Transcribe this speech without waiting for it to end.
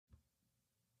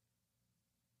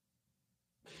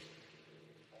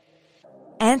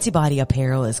Antibody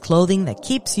Apparel is clothing that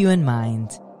keeps you in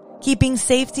mind, keeping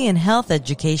safety and health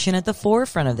education at the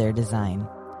forefront of their design.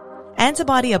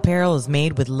 Antibody Apparel is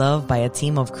made with love by a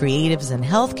team of creatives and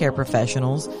healthcare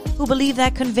professionals who believe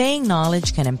that conveying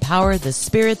knowledge can empower the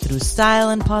spirit through style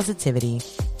and positivity.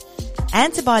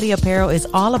 Antibody Apparel is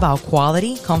all about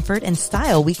quality, comfort, and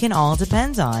style we can all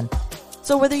depend on.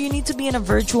 So whether you need to be in a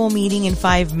virtual meeting in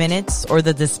 5 minutes or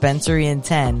the dispensary in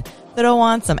 10, throw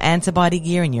on some Antibody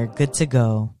gear and you're good to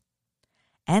go.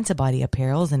 Antibody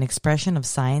Apparel is an expression of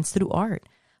science through art.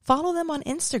 Follow them on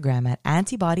Instagram at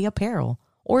Antibody Apparel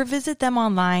or visit them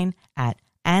online at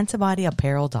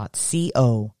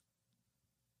antibodyapparel.co.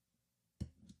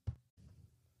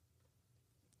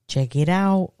 Check it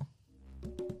out.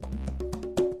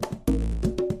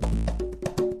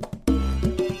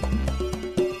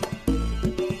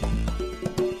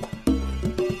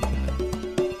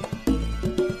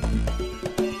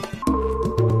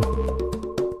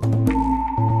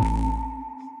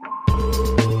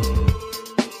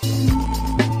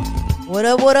 What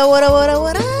up, what up, what up, what up,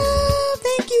 what up?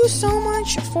 Thank you so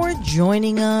much for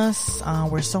joining us.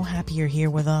 We're so happy you're here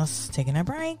with us, taking a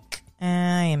break. I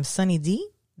am Sunny D.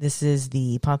 This is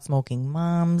the Pot Smoking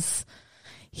Moms.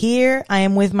 Here I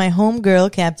am with my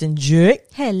homegirl, Captain J.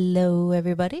 Hello,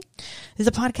 everybody. This is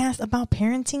a podcast about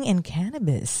parenting and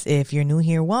cannabis. If you're new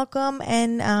here, welcome,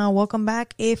 and welcome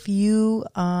back if you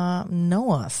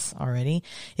know us already.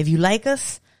 If you like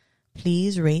us,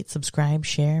 please rate, subscribe,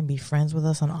 share, and be friends with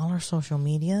us on all our social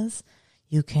medias.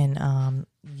 You can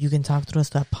talk to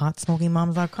us at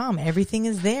potsmokingmoms.com. Everything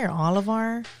is there. All of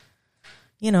our,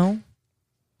 I know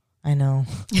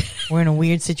we're in a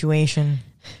weird situation.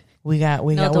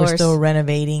 We're still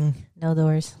renovating. No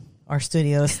doors. Our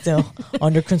studio is still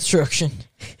under construction.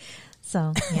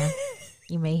 So, yeah.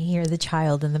 You may hear the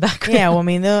child in the background. Yeah, well, I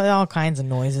mean, there are all kinds of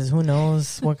noises. Who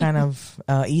knows what kind of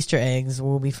Easter eggs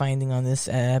we'll be finding on this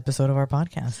episode of our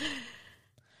podcast.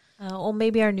 Or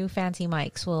maybe our new fancy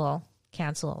mics will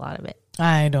cancel a lot of it.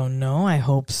 I don't know. I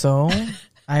hope so.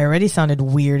 I already sounded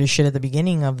weird as shit at the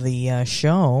beginning of the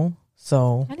show.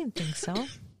 So I didn't think so. I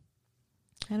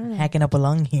don't know. Hacking up a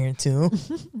lung here, too.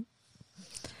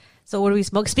 So what do we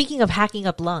smoke? Speaking of hacking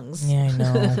up lungs. Yeah, I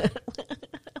know.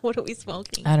 What are we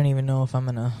smoking? I don't even know if I'm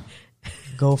going to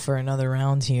go for another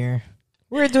round here.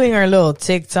 We're doing our little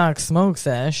TikTok smoke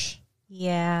sesh.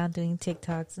 Yeah, doing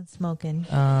TikToks and smoking.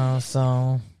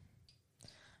 So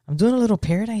I'm doing a little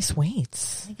Paradise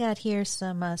Waits. I got here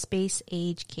some Space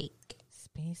Age Cake.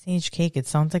 Space Age Cake. It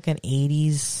sounds like an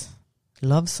 80s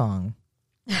love song.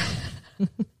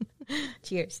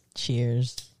 Cheers.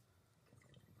 Cheers.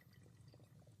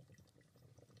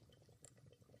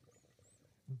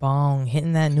 Bong,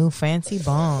 hitting that new fancy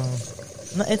bong.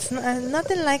 No, it's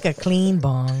nothing like a clean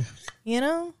bong,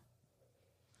 I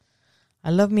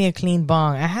love me a clean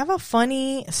bong. I have a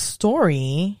funny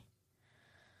story.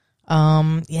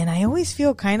 And I always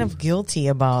feel kind of guilty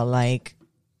about like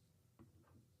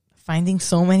finding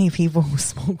so many people who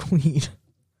smoke weed.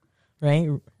 Right?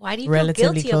 Why do you feel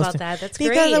guilty about that? That's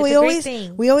great. Because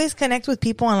we always connect with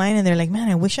people online and they're like, man,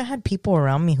 I wish I had people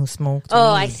around me who smoked weed.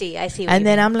 I see. And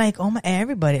then I'm like, oh my,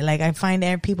 everybody. Like I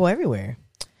find people everywhere.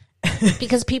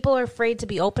 Because people are afraid to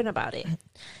be open about it.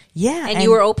 Yeah. And you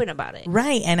were open about it.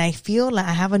 Right. And I feel like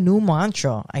I have a new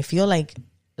mantra. I feel like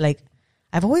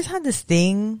I've always had this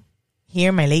thing here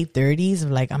in my late 30s of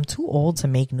like, I'm too old to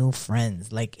make new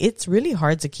friends. Like it's really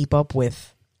hard to keep up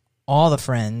with all the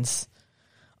friends.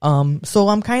 So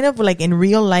I'm kind of like in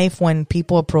real life when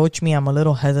people approach me, I'm a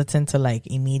little hesitant to like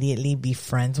immediately be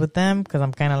friends with them because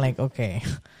I'm kind of like, okay,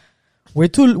 we're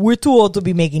too old to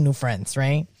be making new friends,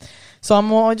 right? So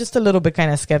I'm just a little bit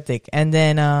kind of skeptic. And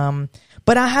then,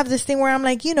 but I have this thing where I'm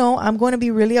like, I'm going to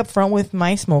be really upfront with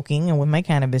my smoking and with my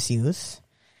cannabis use.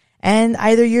 And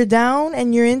either you're down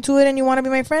and you're into it and you want to be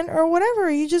my friend or whatever,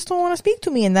 you just don't want to speak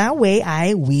to me. And that way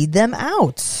I weed them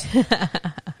out.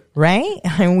 Right?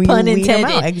 And we Pun weed them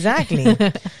intended. out. Exactly.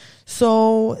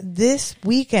 So this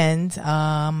weekend,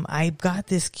 I got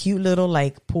this cute little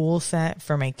like pool set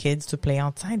for my kids to play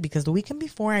outside because the weekend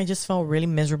before I just felt really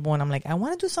miserable and I'm like, I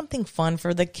want to do something fun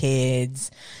for the kids,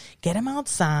 get them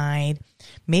outside,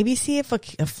 maybe see if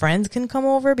a friend can come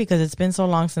over because it's been so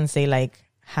long since they like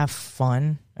have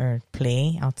fun or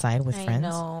play outside with friends. I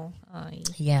know.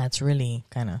 Yeah, it's really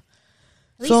kind of.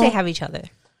 At least they have each other.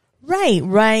 Right.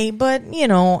 But,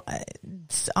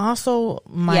 it's also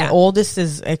my oldest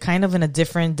is kind of in a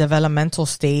different developmental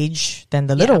stage than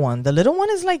the little one. The little one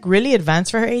is like really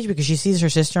advanced for her age because she sees her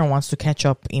sister and wants to catch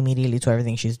up immediately to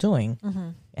everything she's doing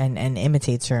and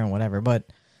imitates her and whatever. But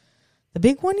the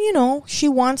big one, she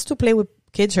wants to play with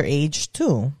kids her age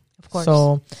too. Of course.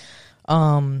 So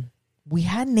we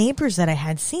had neighbors that I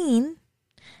had seen,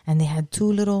 and they had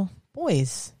two little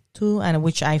boys, and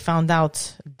which I found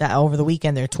out that over the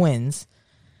weekend they're twins.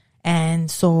 And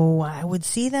so I would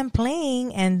see them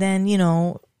playing, and then,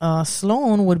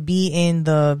 Sloan would be in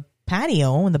the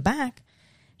patio in the back.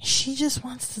 She just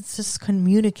wants to just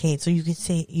communicate. So you could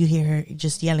say, you hear her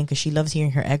just yelling because she loves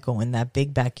hearing her echo in that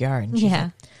big backyard. And she's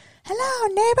like, hello,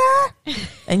 neighbor.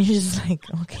 And you're just like,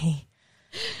 okay,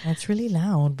 that's really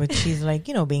loud. But she's like,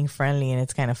 being friendly, and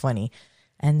it's kind of funny.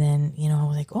 And then, I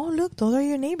was like, oh, look, those are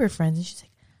your neighbor friends. And she's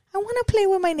like, I want to play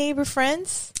with my neighbor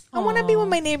friends. I want to be with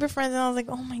my neighbor friends. And I was like,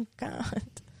 oh my God.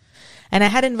 And I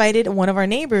had invited one of our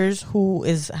neighbors who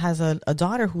has a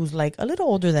daughter who's like a little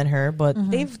older than her, but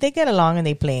they get along and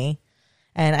they play.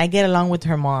 And I get along with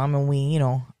her mom, and we,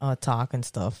 talk and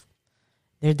stuff.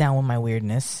 They're down with my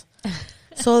weirdness.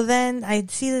 So then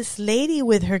I'd see this lady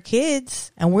with her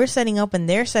kids, and we're setting up, and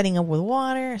they're setting up with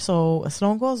water. So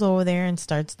Sloan goes over there and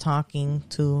starts talking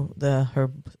to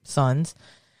her sons.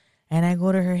 And I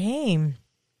go to her, hey,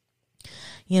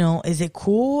 is it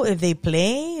cool if they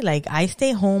play? Like, I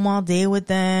stay home all day with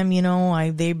them,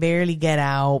 they barely get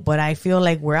out, but I feel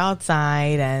like we're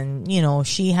outside, and,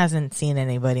 she hasn't seen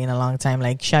anybody in a long time.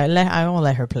 Like, I won't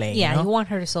let her play. Yeah, you want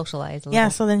her to socialize a little. Yeah,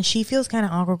 so then she feels kind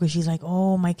of awkward because she's like,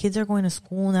 oh, my kids are going to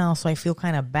school now, so I feel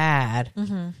kind of bad.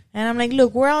 Mm-hmm. And I'm like,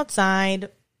 look, we're outside.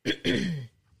 What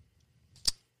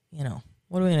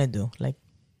are we going to do? Like,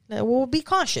 we'll be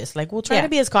cautious. Like, we'll try to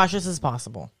be as cautious as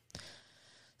possible.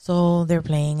 So they're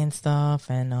playing and stuff,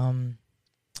 and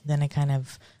then I kind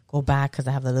of go back because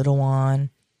I have the little one,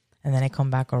 and then I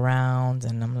come back around,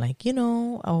 and I'm like,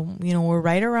 we're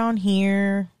right around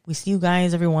here. We see you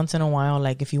guys every once in a while.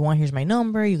 Like, if you want, here's my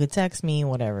number. You could text me,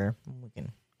 whatever. We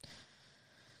can.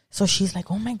 So she's like,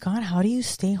 oh my God, how do you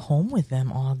stay home with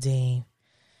them all day?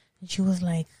 And she was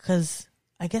like, because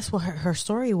I guess what her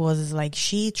story was is like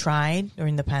she tried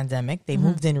during the pandemic. They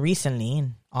moved in recently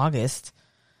in August.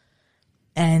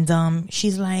 And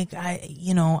she's like,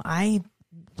 I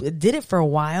did it for a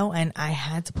while, and I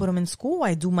had to put them in school.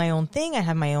 I do my own thing. I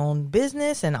have my own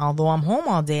business. And although I'm home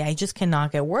all day, I just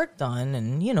cannot get work done.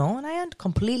 And, and I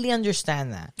completely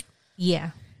understand that. Yeah.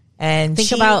 And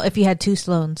think about if you had two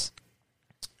Sloans.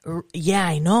 Yeah,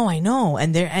 I know.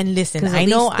 And listen, I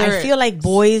feel like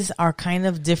boys are kind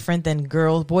of different than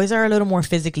girls. Boys are a little more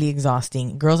physically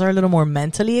exhausting. Girls are a little more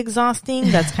mentally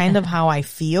exhausting. That's kind of how I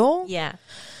feel. Yeah.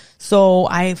 So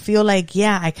I feel like,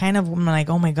 I'm like,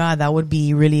 oh my God, that would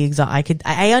be really exhausting.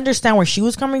 I understand where she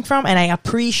was coming from, and I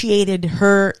appreciated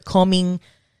her coming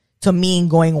to me and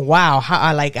going, wow,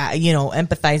 how,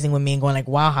 empathizing with me and going like,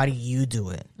 wow, how do you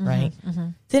do it? Right. Mm-hmm.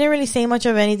 Didn't really say much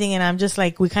of anything. And I'm just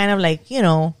like, we kind of like, had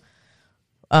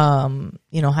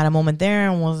a moment there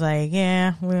and was like,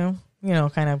 yeah, well,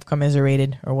 kind of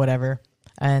commiserated or whatever.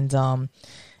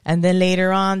 And then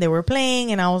later on they were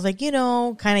playing, and I was like,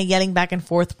 kind of yelling back and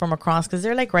forth from across because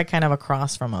they're like right kind of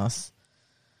across from us.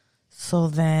 So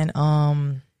then,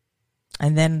 and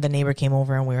then the neighbor came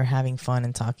over and we were having fun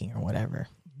and talking or whatever.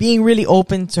 Being really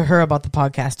open to her about the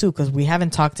podcast too, because we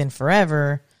haven't talked in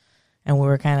forever. And we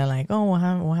were kind of like, oh,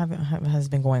 what has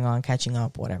been going on, catching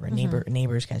up, whatever,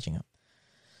 neighbors catching up.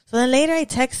 So then later I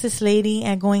text this lady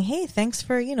and going, hey, thanks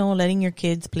for, letting your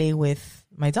kids play with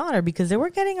my daughter, because they were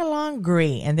getting along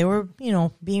great and they were,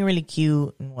 being really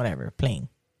cute and whatever, playing.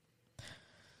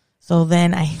 So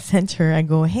then I sent her, I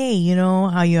go, hey,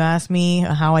 how you asked me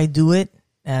how I do it,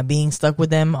 being stuck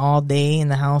with them all day in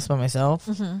the house by myself.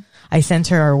 Mm-hmm. I sent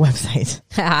her our website.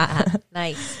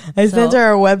 Nice. I sent her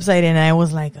our website, and I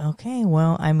was like, okay,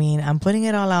 well, I mean, I'm putting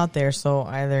it all out there. So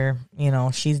either,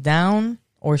 she's down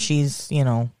or she's,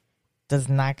 does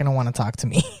not going to want to talk to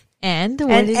me. And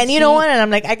you know what? And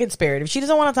I'm like, I could spare it. If she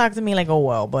doesn't want to talk to me, like, oh,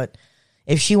 well. But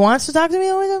if she wants to talk to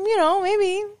me,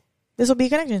 maybe this will be a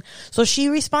connection. So she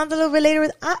responded a little bit later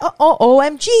with,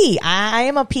 OMG, I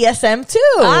am a PSM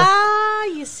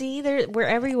too. You see, we're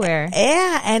everywhere.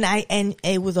 Yeah, and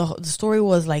it was the story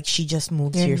was like she just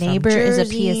moved here from Jersey. Your neighbor is a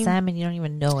PSM and you don't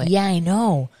even know it. Yeah, I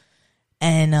know.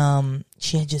 And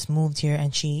she had just moved here,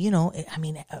 and she,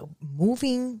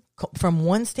 moving from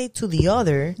one state to the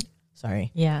other.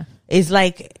 Sorry. Yeah. It's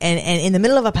like, and in the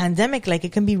middle of a pandemic, like,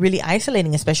 it can be really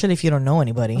isolating, especially if you don't know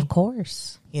anybody. Of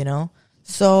course.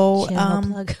 So,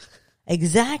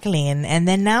 exactly. And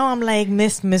then now I'm like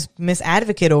Miss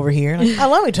Advocate over here. Like,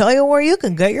 let me tell you where you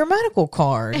can get your medical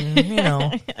card.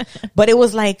 And, but it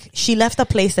was like, she left a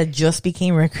place that just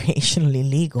became recreationally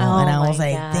legal. And I was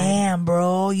like, God. Damn,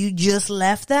 bro, you just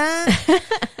left that?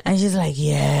 And she's like,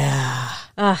 yeah.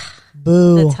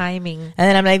 Boo. The timing. And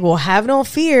then I'm like, well, have no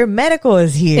fear. Medical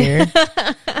is here.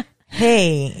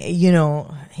 Hey,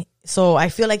 So I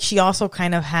feel like she also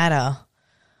kind of had a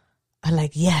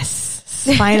like, yes,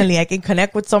 finally I can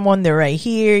connect with someone. They're right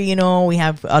here. You know, we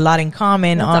have a lot in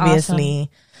common, That's obviously.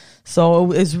 So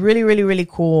it was really, really, really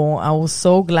cool. I was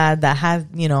so glad that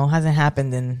hasn't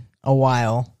happened in a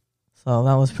while. So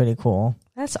that was pretty cool.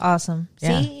 That's awesome.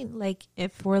 Yeah. See, like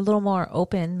if we're a little more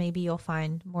open, maybe you'll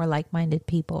find more like-minded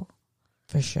people.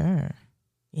 For sure.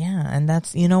 Yeah. And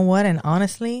that's, you know what? And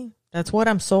honestly, that's what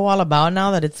I'm so all about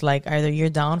now, that it's like either you're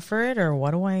down for it or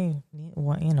what,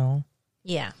 you know.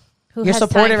 Yeah. Who You're has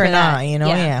supportive time or for that? not, you know?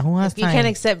 Yeah. Who has If you time? can't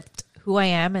accept who I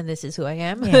am and this is who I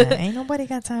am. Yeah. Ain't nobody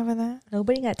got time for that.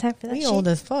 Nobody got time for that We shit. old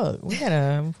as fuck. We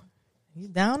gotta, you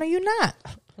down or you not?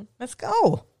 Let's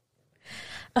go.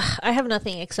 I have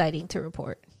nothing exciting to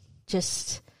report.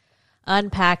 Just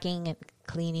unpacking and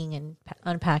cleaning and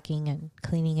unpacking and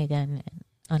cleaning again and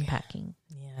unpacking.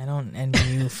 Yeah, I don't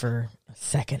envy you for a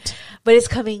second. But it's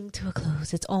coming to a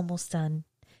close. It's almost done.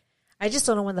 I just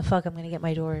don't know when the fuck I'm going to get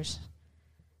my doors.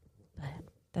 But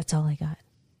that's all I got.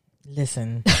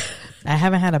 Listen, I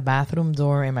haven't had a bathroom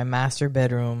door in my master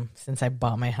bedroom since I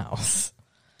bought my house.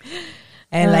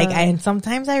 And and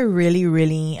sometimes I really,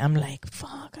 really, I'm like,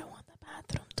 fuck, I want the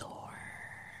bathroom door.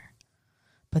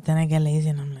 But then I get lazy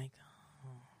and I'm like,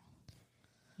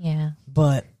 Yeah.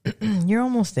 but you're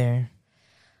almost there.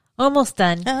 Almost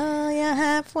done. Oh, you're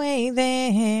halfway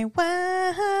there.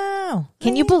 Wow.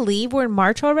 Can you believe we're in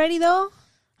March already, though?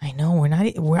 I know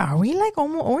are we like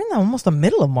almost? We're in almost the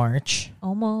middle of March.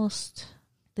 Almost.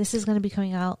 This is going to be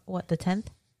coming out, what, the 10th?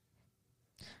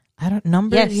 I don't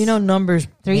numbers. Yes. You know, numbers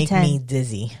make 310. me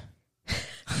dizzy.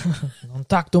 Don't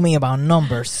talk to me about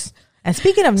numbers. And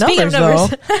speaking of numbers, though,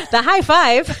 the high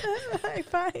five. high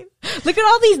five. Look at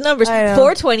all these numbers. I know.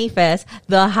 420 Fest,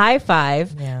 the high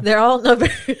five. Yeah. They're all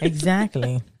numbers.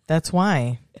 Exactly. That's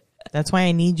why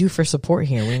I need you for support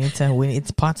here.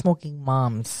 It's pot smoking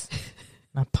moms,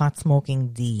 not pot smoking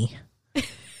D.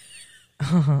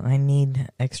 I need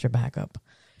extra backup.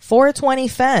 420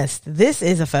 Fest. This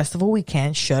is a festival we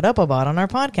can't shut up about on our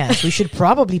podcast. We should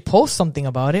probably post something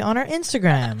about it on our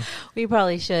Instagram. We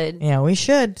probably should. Yeah, we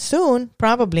should. Soon.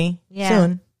 Probably. Yeah.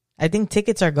 Soon. I think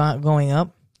tickets are going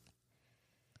up.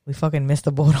 We fucking missed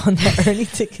the boat on the early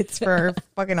tickets for our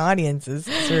fucking audiences.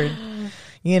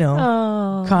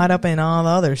 Caught up in all the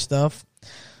other stuff.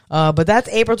 But that's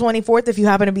April 24th. If you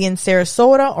happen to be in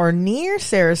Sarasota or near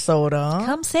Sarasota,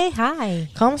 Come say hi.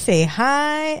 come say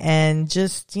hi and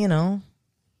just, I don't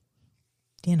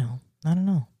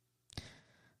know.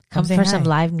 Come say for hi. some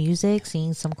live music,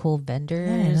 seeing some cool vendors.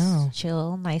 Yeah, I know.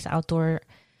 Chill, nice outdoor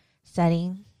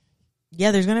setting.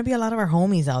 Yeah, there's going to be a lot of our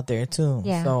homies out there too.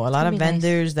 Yeah, So a it's lot gonna of be nice.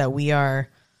 vendors that we are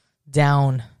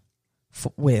down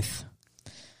with.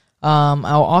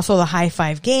 Also the High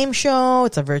Five Game Show.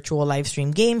 It's a virtual live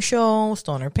stream game show.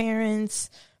 Stoner Parents.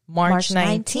 March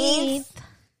 19th.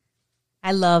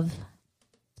 I love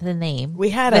the name. We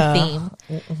had the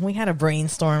theme we had a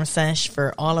brainstorm sesh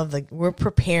for all of we're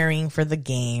preparing for the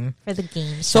game. for the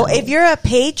game. So show. if you're a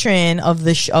patron of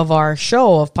of our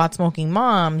show of Pot Smoking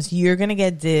Moms, you're going to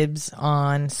get dibs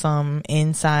on some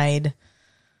inside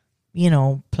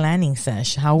planning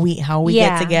sesh, how we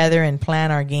Yeah. get together and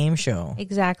plan our game show.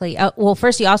 Exactly. Well,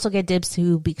 first you also get dibs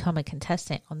to become a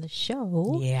contestant on the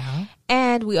show. Yeah.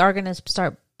 And we are going to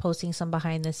start posting some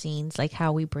behind the scenes, like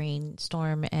how we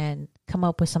brainstorm and come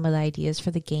up with some of the ideas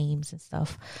for the games and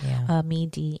stuff. Yeah. Me,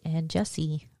 Dee, and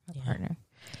Jesse, my partner.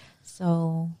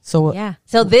 So Yeah.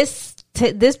 So this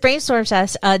brainstorm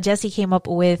session, Jesse came up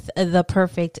with the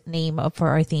perfect name for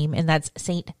our theme, and that's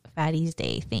St. Fatty's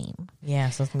Day theme. Yeah,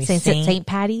 so it's going to be St.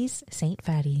 Patty's. St.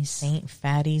 Fatty's. St.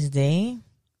 Fatty's Day.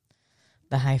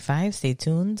 The High Five. Stay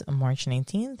tuned on March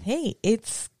 19th. Hey,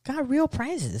 it's got real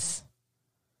prizes.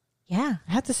 Yeah.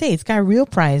 I have to say, it's got real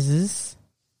prizes.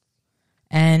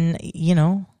 And,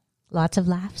 Lots of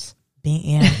laughs.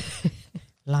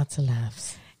 lots of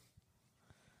laughs.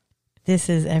 This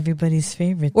is everybody's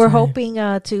favorite. We're time. hoping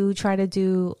to try to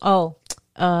do all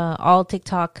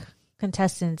TikTok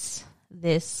contestants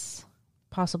this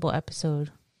possible episode,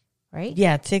 right?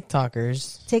 Yeah,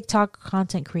 TikTokers. TikTok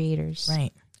content creators,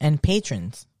 Right. And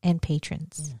patrons. and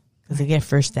patrons. Because they get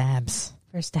first dabs.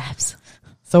 First dabs.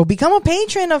 So become a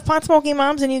patron of Pot Smoking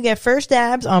Moms and you get first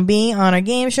dabs on being on our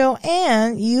game show,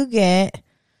 and you get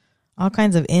all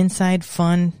kinds of inside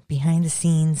fun, behind the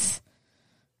scenes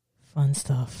fun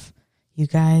stuff. You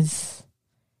guys,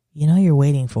 you're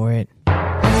waiting for it.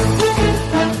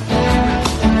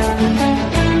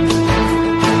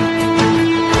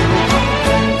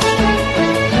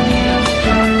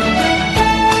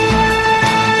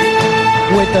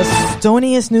 With the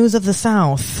stoniest news of the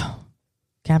South,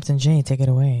 Captain J, take it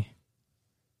away.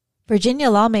 Virginia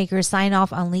lawmakers sign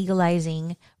off on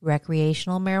legalizing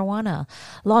recreational marijuana.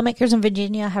 Lawmakers in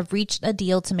Virginia have reached a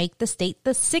deal to make the state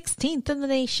the 16th in the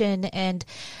nation and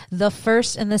the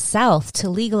first in the South to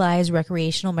legalize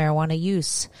recreational marijuana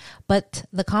use. But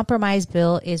the compromise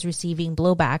bill is receiving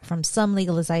blowback from some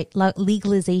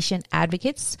legalization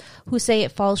advocates who say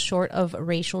it falls short of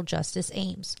racial justice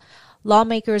aims.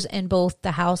 Lawmakers in both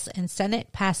the House and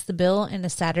Senate passed the bill in a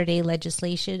Saturday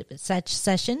legislative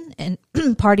session, and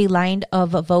party lined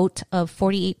of a vote of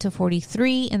 48 to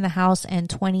 43 in the House and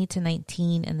 20 to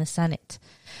 19 in the Senate.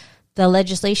 The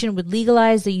legislation would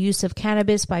legalize the use of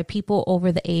cannabis by people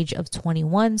over the age of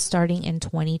 21 starting in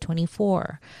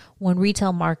 2024, when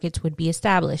retail markets would be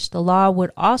established. The law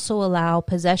would also allow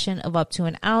possession of up to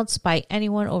an ounce by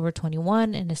anyone over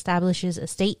 21 and establishes a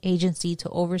state agency to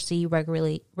oversee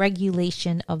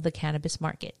regulation of the cannabis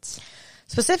markets.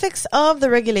 Specifics of the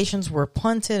regulations were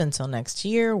punted until next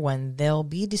year when they'll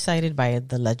be decided by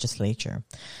the legislature.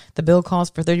 The bill calls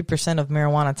for 30% of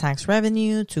marijuana tax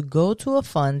revenue to go to a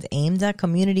fund aimed at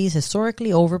communities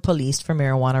historically over-policed for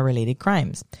marijuana-related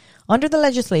crimes. Under the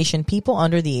legislation, people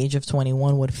under the age of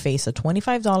 21 would face a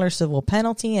 $25 civil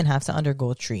penalty and have to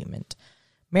undergo treatment.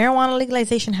 Marijuana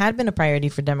legalization had been a priority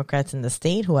for Democrats in the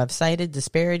state, who have cited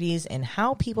disparities in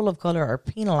how people of color are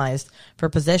penalized for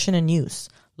possession and use.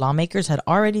 Lawmakers had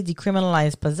already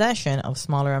decriminalized possession of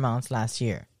smaller amounts last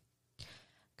year.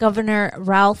 Governor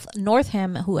Ralph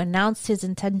Northam, who announced his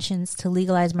intentions to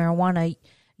legalize marijuana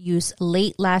use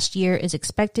late last year, is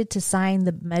expected to sign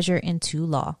the measure into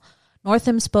law.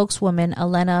 Northam's spokeswoman,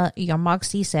 Elena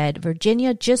Yarmoxy, said,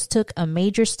 "Virginia just took a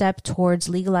major step towards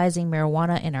legalizing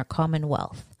marijuana in our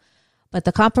Commonwealth." But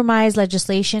the compromise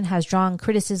legislation has drawn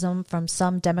criticism from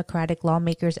some Democratic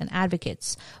lawmakers and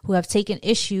advocates who have taken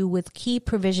issue with key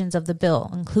provisions of the bill,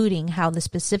 including how the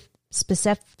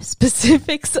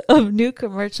specifics of new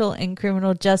commercial and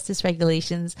criminal justice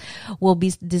regulations will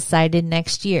be decided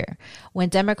next year, when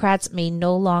Democrats may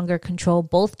no longer control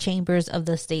both chambers of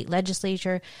the state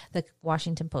legislature, the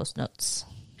Washington Post notes.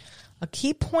 A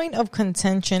key point of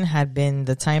contention had been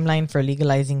the timeline for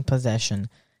legalizing possession.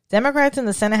 Democrats in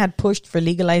the Senate had pushed for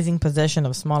legalizing possession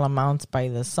of small amounts by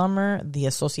the summer, the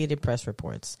Associated Press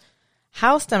reports.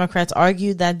 House Democrats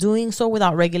argued that doing so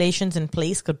without regulations in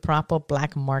place could prop up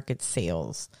black market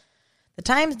sales. The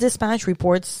Times-Dispatch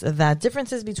reports that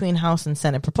differences between House and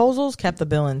Senate proposals kept the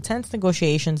bill in tense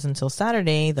negotiations until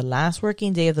Saturday, the last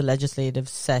working day of the legislative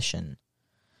session.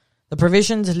 The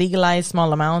provisions legalized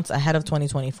small amounts ahead of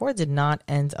 2024 did not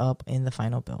end up in the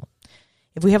final bill.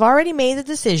 If we have already made the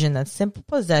decision that simple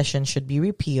possession should be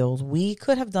repealed, we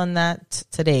could have done that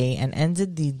today and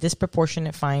ended the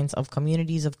disproportionate fines of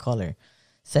communities of color,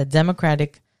 said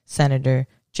Democratic Senator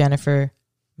Jennifer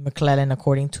McClellan,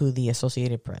 according to the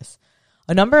Associated Press.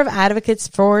 A number of advocates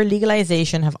for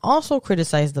legalization have also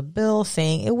criticized the bill,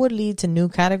 saying it would lead to new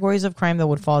categories of crime that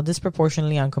would fall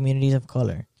disproportionately on communities of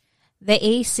color. The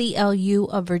ACLU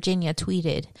of Virginia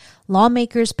tweeted,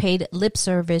 "Lawmakers paid lip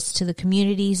service to the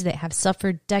communities that have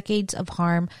suffered decades of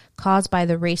harm caused by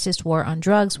the racist war on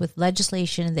drugs with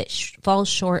legislation that falls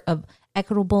short of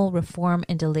equitable reform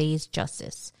and delays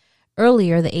justice."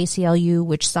 Earlier, the ACLU,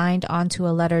 which signed onto a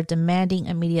letter demanding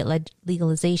immediate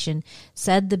legalization,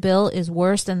 said the bill is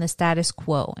worse than the status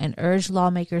quo and urged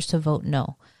lawmakers to vote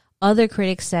no. Other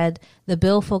critics said the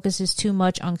bill focuses too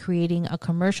much on creating a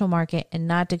commercial market and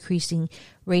not decreasing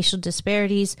racial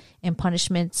disparities in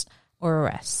punishments or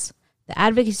arrests. The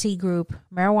advocacy group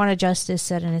Marijuana Justice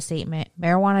said in a statement,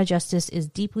 "Marijuana Justice is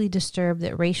deeply disturbed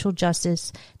that racial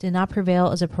justice did not prevail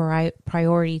as a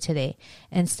priority today.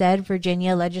 Instead,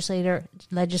 Virginia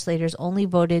legislators only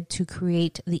voted to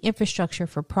create the infrastructure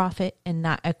for profit and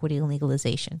not equity and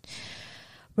legalization."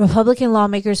 Republican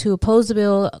lawmakers who opposed the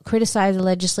bill criticized the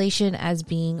legislation as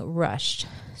being rushed.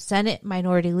 Senate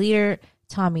Minority Leader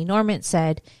Tommy Norment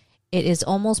said, "It is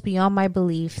almost beyond my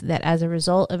belief that as a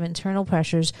result of internal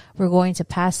pressures, we're going to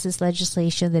pass this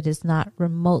legislation that is not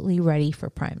remotely ready for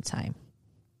prime time."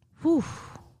 Whew,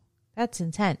 that's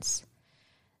intense.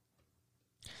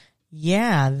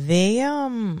 Yeah,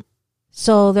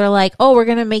 So they're like, "Oh, we're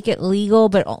going to make it legal,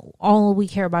 but all we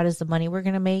care about is the money we're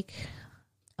going to make."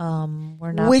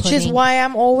 We're not. Which is why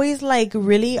I'm always like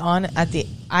really on at the.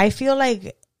 I feel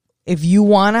like if you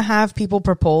want to have people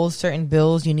propose certain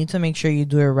bills, you need to make sure you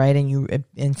do it right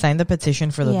and sign the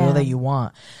petition for the bill that you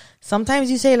want.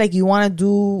 Sometimes you say like you want to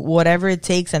do whatever it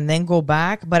takes and then go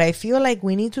back, but I feel like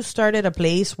we need to start at a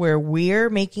place where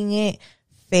we're making it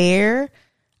fair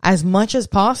as much as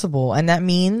possible, and that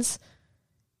means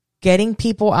getting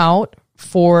people out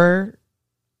for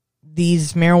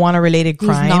these marijuana related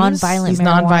crimes, these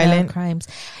nonviolent crimes.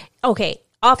 Okay,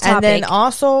 Off topic. And then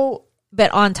also,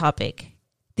 but on topic.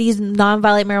 These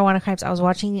nonviolent marijuana crimes, I was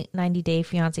watching 90 Day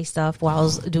Fiancé stuff while I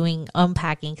was doing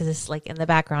unpacking because it's like in the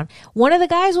background. One of the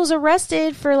guys was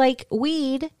arrested for like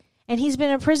weed and he's been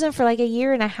in prison for like a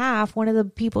year and a half. One of the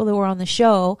people that were on the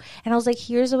show. And I was like,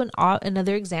 here's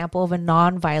another example of a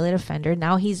nonviolent offender.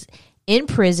 Now he's in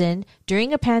prison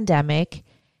during a pandemic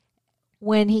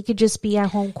when he could just be at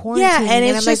home quarantining. Yeah, and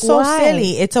it's just so why?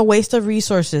 silly. It's a waste of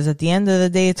resources. At the end of the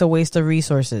day, it's a waste of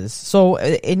resources. So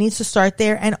it needs to start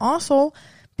there. And also,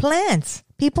 plants.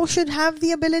 People should have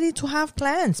the ability to have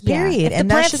plants, period. Yeah. If and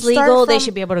the that plant's should legal, start they from,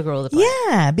 should be able to grow the plant.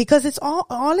 Yeah, because it's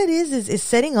all it is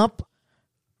setting up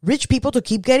rich people to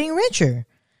keep getting richer.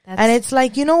 And it's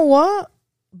like, you know what?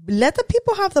 Let the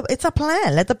people have it's a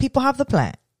plant. Let the people have the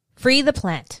plant. Free the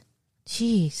plant.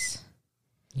 Jeez.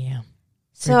 Yeah.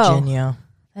 So, Virginia.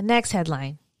 The next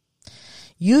headline.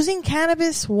 Using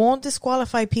cannabis won't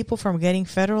disqualify people from getting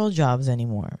federal jobs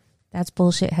anymore. That's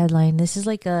bullshit headline. This is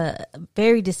like a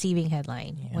very deceiving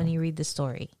headline when you read the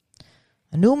story.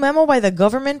 A new memo by the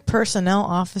Government Personnel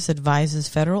Office advises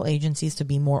federal agencies to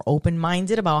be more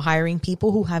open-minded about hiring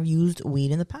people who have used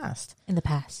weed in the past.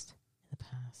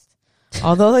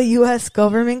 Although the U.S.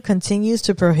 government continues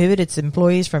to prohibit its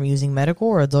employees from using medical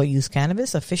or adult use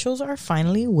cannabis, officials are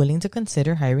finally willing to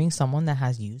consider hiring someone that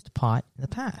has used pot in the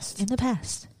past.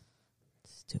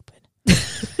 Stupid.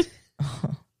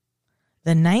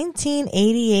 The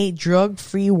 1988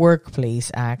 Drug-Free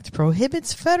Workplace Act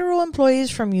prohibits federal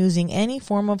employees from using any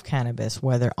form of cannabis,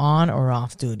 whether on or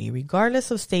off duty,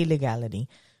 regardless of state legality.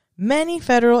 Many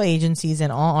federal agencies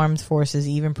and all armed forces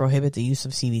even prohibit the use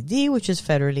of CBD, which is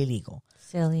federally legal.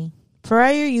 Silly.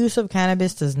 Prior use of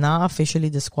cannabis does not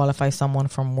officially disqualify someone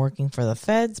from working for the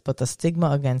feds, but the stigma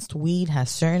against weed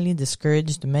has certainly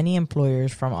discouraged many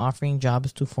employers from offering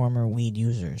jobs to former weed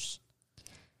users.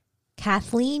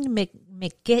 Kathleen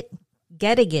McGettigan,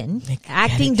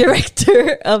 acting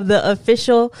director of the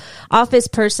Official Office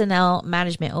Personnel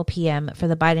Management, OPM, for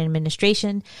the Biden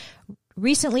administration,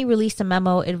 recently released a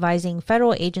memo advising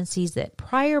federal agencies that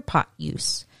prior pot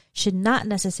use should not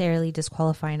necessarily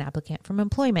disqualify an applicant from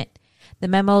employment. The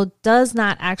memo does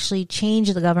not actually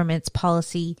change the government's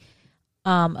policy,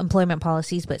 employment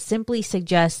policies, but simply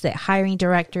suggests that hiring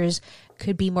directors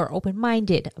could be more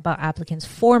open-minded about applicants'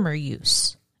 former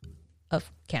use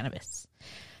of cannabis.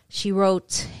 She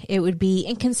wrote, it would be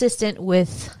inconsistent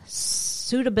with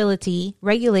suitability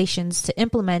regulations to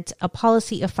implement a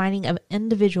policy of finding an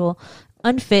individual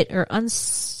unfit or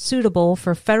unsuitable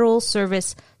for federal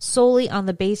service solely on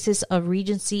the basis of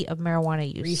recency of marijuana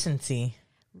use.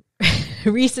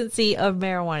 Recency of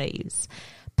marijuana use.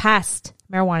 Past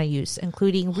marijuana use,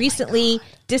 including recently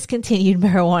discontinued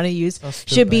marijuana use,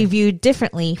 should be viewed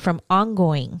differently from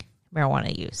ongoing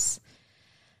marijuana use.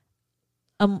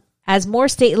 As more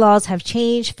state laws have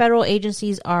changed, federal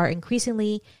agencies are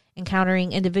increasingly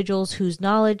encountering individuals whose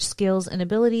knowledge, skills, and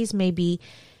abilities may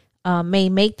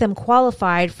make them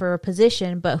qualified for a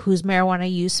position, but whose marijuana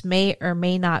use may or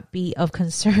may not be of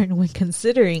concern when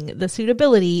considering the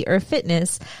suitability or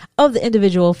fitness of the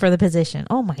individual for the position.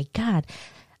 Oh my God.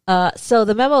 So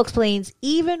the memo explains,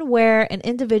 even where an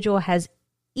individual has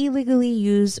illegally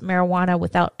used marijuana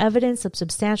without evidence of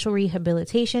substantial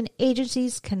rehabilitation,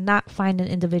 agencies cannot find an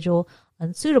individual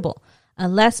unsuitable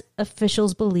unless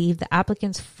officials believe the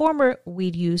applicant's former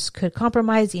weed use could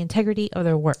compromise the integrity of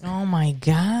their work. Oh my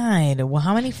God. Well,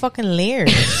 how many fucking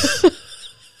layers?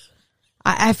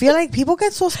 I feel like people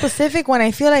get so specific when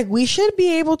I feel like we should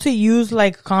be able to use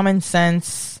like common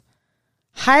sense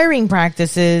hiring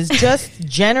practices just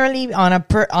generally on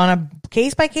a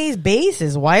case-by-case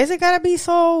basis. Why is it gotta be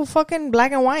so fucking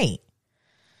black and white?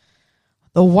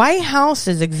 The White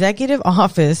House's executive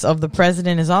office of the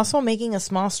president is also making a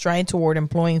small stride toward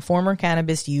employing former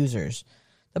cannabis users.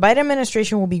 The Biden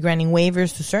administration will be granting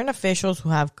waivers to certain officials who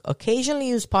have occasionally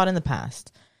used pot in the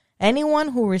past. Anyone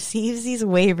who receives these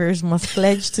waivers must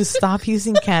pledge to stop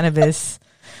using cannabis.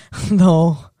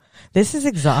 No, this is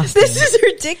exhausting. This is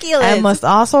ridiculous. And must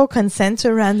also consent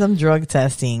to random drug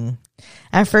testing.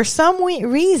 And for some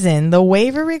reason, the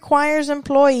waiver requires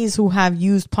employees who have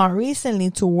used pot recently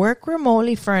to work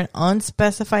remotely for an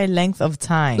unspecified length of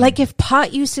time. Like if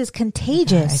pot use is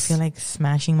contagious. I feel like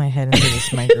smashing my head into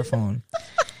this microphone.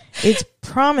 It's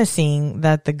promising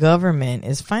that the government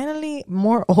is finally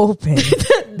more open.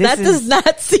 That does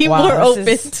not seem more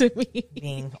open to me.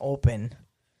 Being open.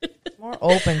 More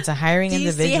open to hiring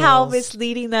individuals. Do you see how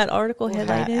misleading that article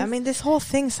headline is? I mean, this whole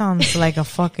thing sounds like a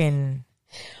fucking...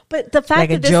 But the fact like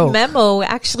that this joke. memo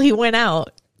actually went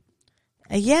out.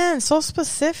 Yeah, and so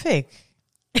specific.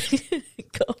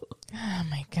 Go. Oh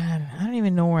my God. I don't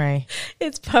even know where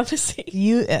It's promising.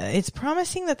 it's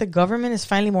promising that the government is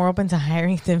finally more open to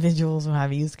hiring individuals who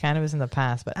have used cannabis in the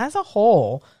past. But as a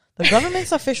whole, the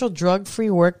government's official drug-free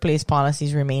workplace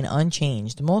policies remain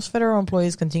unchanged. Most federal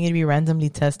employees continue to be randomly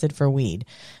tested for weed.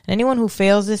 And anyone who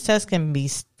fails this test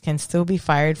can still be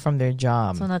fired from their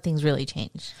job. So nothing's really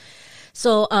changed.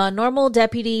 So, Normal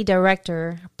Deputy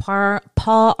Director Paul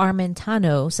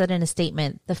Armentano said in a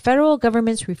statement, the federal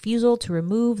government's refusal to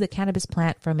remove the cannabis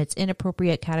plant from its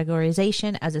inappropriate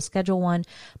categorization as a Schedule I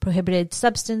prohibited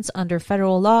substance under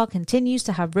federal law continues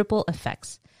to have ripple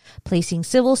effects, placing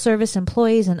civil service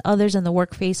employees and others in the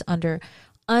workplace under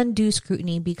undue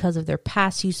scrutiny because of their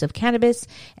past use of cannabis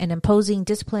and imposing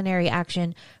disciplinary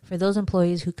action for those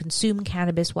employees who consume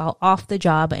cannabis while off the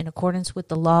job in accordance with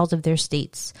the laws of their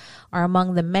states are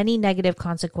among the many negative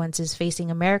consequences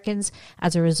facing Americans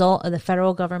as a result of the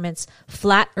federal government's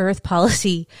flat earth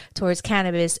policy towards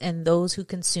cannabis and those who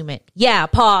consume it. Yeah,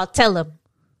 Paul, tell him.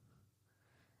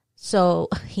 So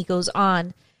he goes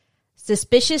on,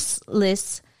 suspicious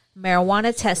lists,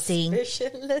 marijuana testing,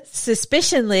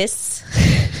 suspicion lists.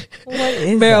 What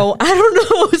is that? I don't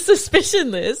know.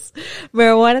 Suspicionless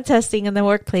marijuana testing in the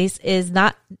workplace is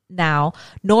not now,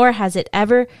 nor has it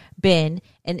ever been,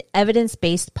 an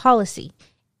evidence-based policy.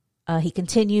 He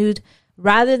continued,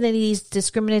 rather than these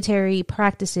discriminatory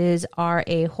practices are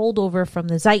a holdover from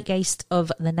the zeitgeist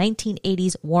of the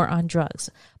 1980s war on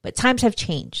drugs. But times have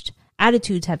changed.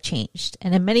 Attitudes have changed,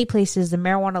 and in many places, the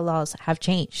marijuana laws have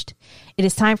changed. It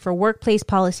is time for workplace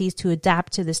policies to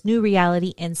adapt to this new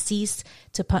reality and cease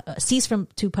from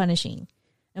punishing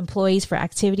employees for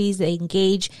activities they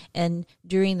engage in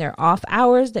during their off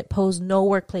hours that pose no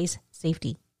workplace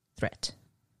safety threat.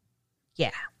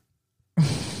 Yeah.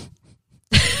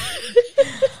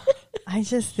 I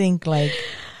just think like,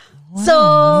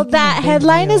 so that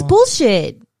headline is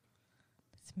bullshit.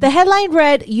 The headline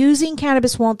read, using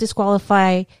cannabis won't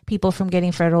disqualify people from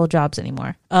getting federal jobs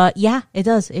anymore. Yeah, it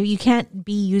does. You can't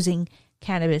be using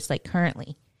cannabis like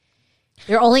currently.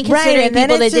 They're only considering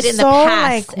people that did it in the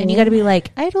past. Like, and you got to be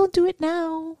like, I don't do it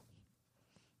now.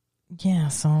 Yeah,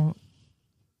 so.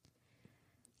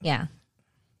 Yeah.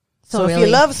 So really, if you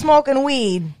love smoking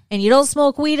weed. And you don't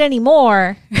smoke weed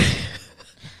anymore,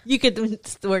 you could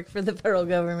work for the federal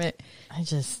government.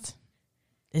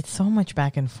 It's so much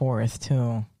back and forth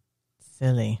too.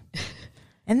 Silly.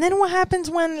 And then what happens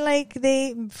when like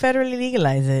they federally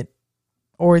legalize it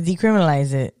or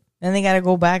decriminalize it? Then they got to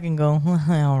go back and go,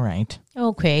 all right.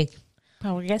 Okay.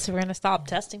 Well, I guess we're going to stop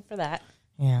testing for that.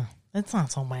 Yeah. It's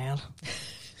not so bad.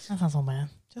 That's not so bad.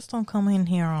 Just don't come in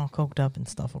here all coked up and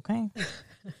stuff, okay?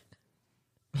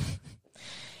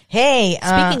 Hey.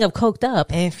 Speaking of coked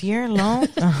up. If you're local.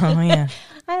 Oh, yeah.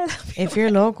 If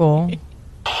you're local.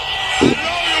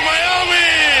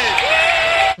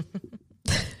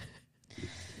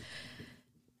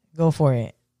 Go for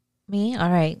it. Me? All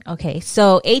right. Okay.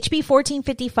 So HB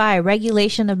 1455,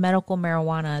 regulation of medical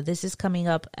marijuana. This is coming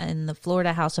up in the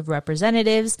Florida House of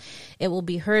Representatives. It will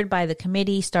be heard by the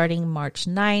committee starting March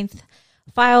 9th,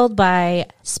 filed by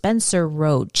Spencer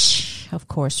Roach. Of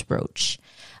course, Roach.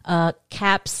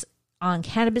 Caps on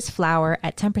cannabis flower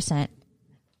at 10%.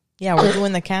 Yeah, we're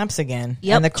doing the caps again.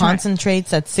 Yep. And the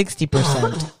concentrates at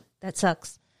 60%. That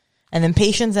sucks. And then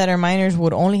patients that are minors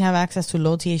would only have access to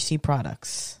low THC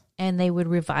products. And they would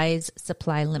revise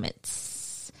supply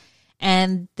limits.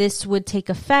 And this would take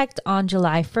effect on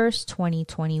July 1st,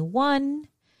 2021,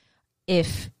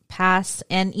 if passed.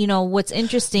 And, you know, what's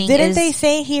interesting Didn't they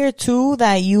say here, too,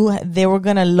 that they were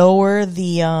going to lower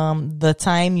the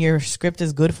time your script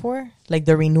is good for? Like,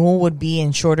 the renewal would be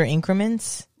in shorter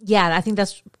increments? Yeah, I think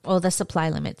that's supply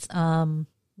limits. No,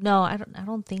 I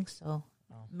don't think so.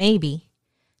 Maybe.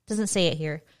 Doesn't say it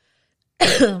here.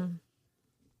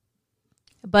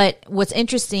 But what's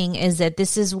interesting is that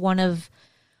this is one of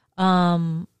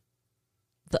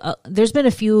there's been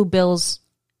a few bills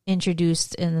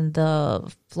introduced in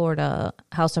the Florida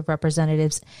House of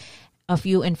Representatives, a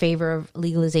few in favor of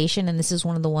legalization, and this is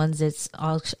one of the ones that's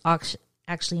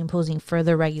actually imposing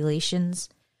further regulations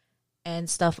and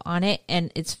stuff on it.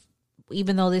 And it's,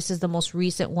 even though this is the most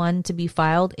recent one to be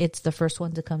filed, it's the first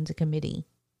one to come to committee,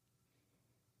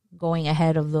 going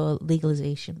ahead of the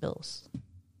legalization bills.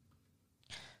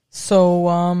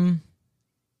 So,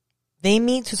 they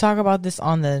meet to talk about this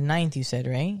on the 9th, you said,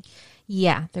 right?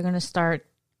 Yeah, they're going to start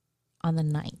on the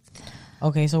 9th.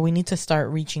 Okay, so we need to start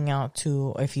reaching out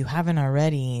to, if you haven't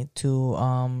already,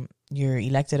 to your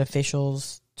elected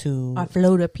officials, to our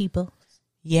Florida people.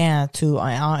 Yeah,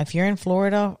 if you're in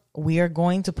Florida, we are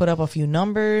going to put up a few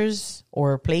numbers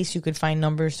or a place you could find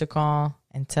numbers to call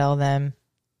and tell them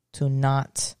to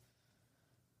not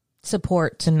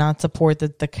support to not support the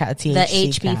THC the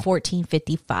HB cap.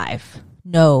 1455.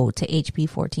 No to HB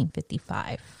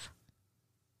 1455.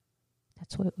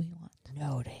 That's what we want.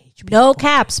 No to HB. No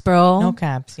caps, bro. No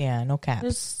caps. Yeah, no caps.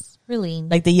 There's really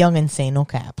Like the youngins say, no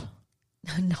cap.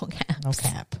 no caps. No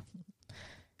cap.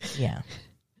 Yeah.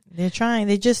 They're trying.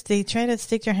 They try to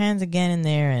stick their hands again in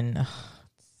there, and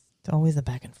it's always a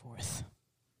back and forth.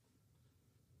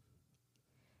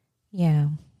 Yeah.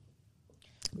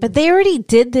 But they already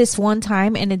did this one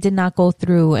time and it did not go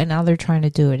through, and now they're trying to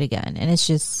do it again. And it's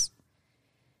just,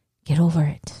 get over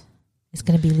it. It's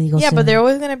going to be legal Yeah, soon. but they're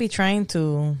always going to be trying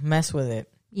to mess with it.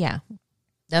 Yeah.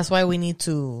 That's why we need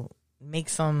to make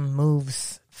some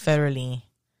moves federally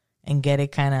and get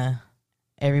it kind of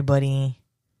everybody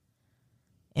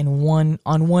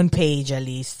on one page at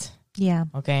least. Yeah.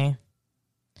 Okay.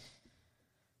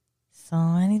 So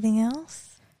anything else?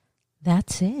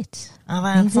 That's it.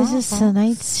 I think This is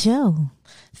tonight's show.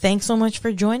 Thanks so much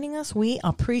for joining us. We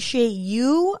appreciate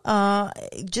you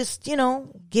just,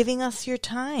 giving us your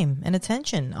time and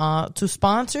attention. To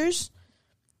sponsors,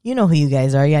 you know who you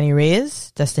guys are. Yanni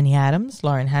Reyes, Destiny Adams,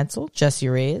 Lauren Hadsel, Jesse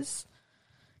Reyes,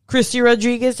 Christy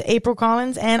Rodriguez, April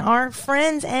Collins, and our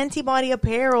friends Antibody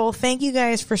Apparel. Thank you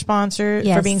guys for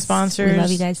being sponsors. We love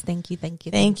you guys. Thank you.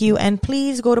 Thank you. And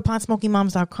please go to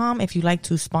potsmokymoms.com if you'd like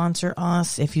to sponsor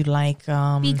us. If you'd like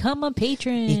Become a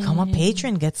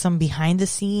patron. Get some behind the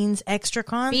scenes extra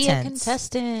content. Be a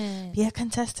contestant. Be a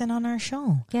contestant on our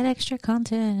show. Get extra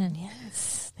content.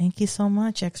 Yes. Thank you so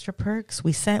much. Extra perks.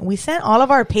 We sent all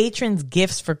of our patrons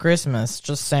gifts for Christmas.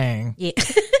 Just saying. Yeah.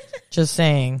 Just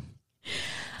saying.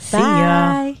 See ya.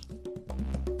 Bye.